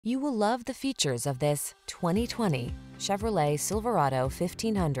You will love the features of this 2020 Chevrolet Silverado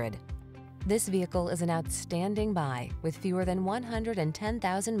 1500. This vehicle is an outstanding buy with fewer than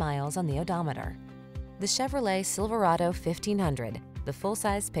 110,000 miles on the odometer. The Chevrolet Silverado 1500, the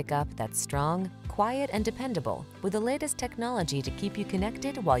full-size pickup that's strong, quiet, and dependable with the latest technology to keep you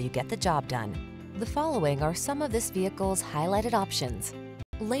connected while you get the job done. The following are some of this vehicle's highlighted options: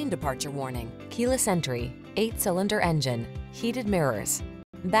 lane departure warning, keyless entry, 8-cylinder engine, heated mirrors,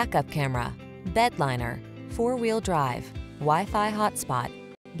 backup camera, bed liner, 4-wheel drive, Wi-Fi hotspot,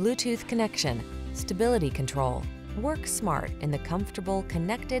 Bluetooth connection, stability control. Work smart in the comfortable,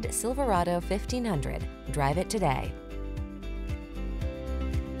 connected Silverado 1500. Drive it today.